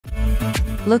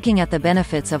Looking at the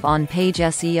benefits of on-page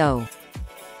SEO.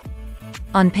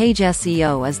 On-page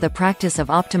SEO is the practice of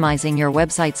optimizing your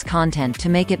website's content to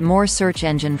make it more search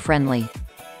engine friendly.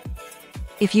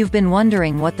 If you've been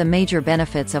wondering what the major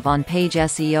benefits of on-page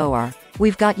SEO are,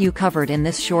 we've got you covered in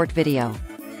this short video.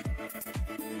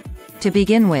 To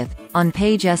begin with,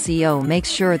 on-page SEO makes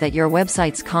sure that your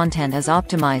website's content is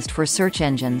optimized for search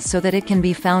engines so that it can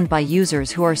be found by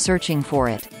users who are searching for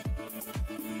it.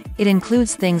 It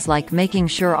includes things like making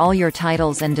sure all your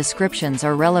titles and descriptions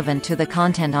are relevant to the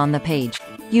content on the page,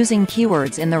 using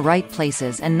keywords in the right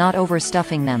places and not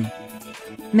overstuffing them,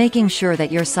 making sure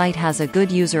that your site has a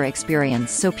good user experience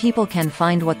so people can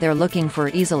find what they're looking for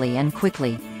easily and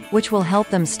quickly, which will help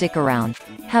them stick around,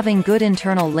 having good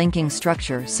internal linking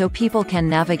structure so people can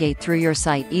navigate through your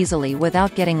site easily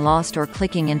without getting lost or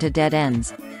clicking into dead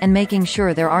ends, and making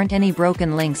sure there aren't any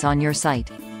broken links on your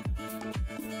site.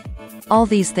 All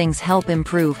these things help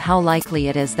improve how likely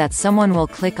it is that someone will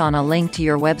click on a link to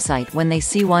your website when they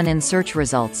see one in search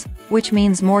results, which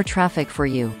means more traffic for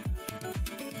you.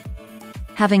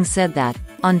 Having said that,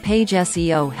 on-page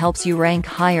SEO helps you rank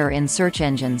higher in search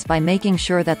engines by making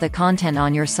sure that the content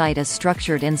on your site is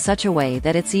structured in such a way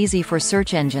that it's easy for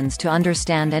search engines to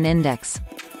understand and index.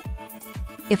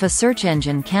 If a search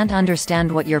engine can't understand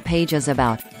what your page is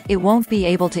about, it won't be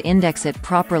able to index it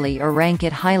properly or rank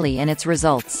it highly in its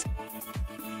results.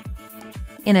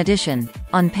 In addition,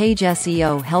 on-page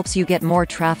SEO helps you get more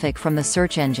traffic from the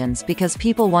search engines because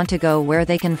people want to go where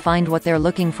they can find what they're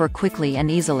looking for quickly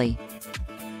and easily.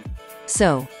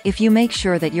 So, if you make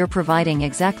sure that you're providing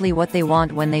exactly what they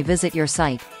want when they visit your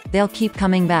site, they'll keep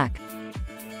coming back.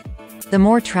 The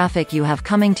more traffic you have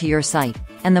coming to your site,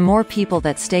 and the more people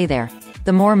that stay there,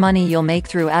 the more money you'll make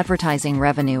through advertising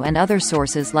revenue and other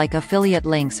sources like affiliate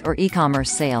links or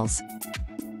e-commerce sales.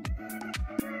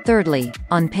 Thirdly,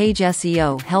 on-page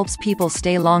SEO helps people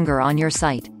stay longer on your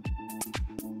site.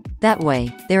 That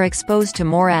way, they're exposed to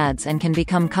more ads and can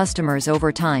become customers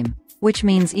over time, which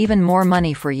means even more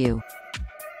money for you.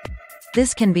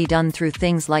 This can be done through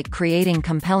things like creating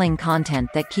compelling content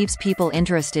that keeps people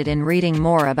interested in reading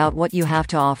more about what you have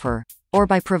to offer, or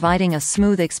by providing a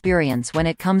smooth experience when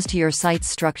it comes to your site's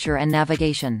structure and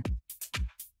navigation.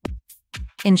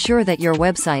 Ensure that your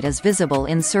website is visible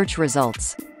in search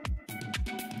results.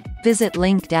 Visit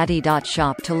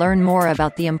linkdaddy.shop to learn more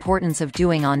about the importance of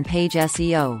doing on-page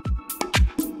SEO.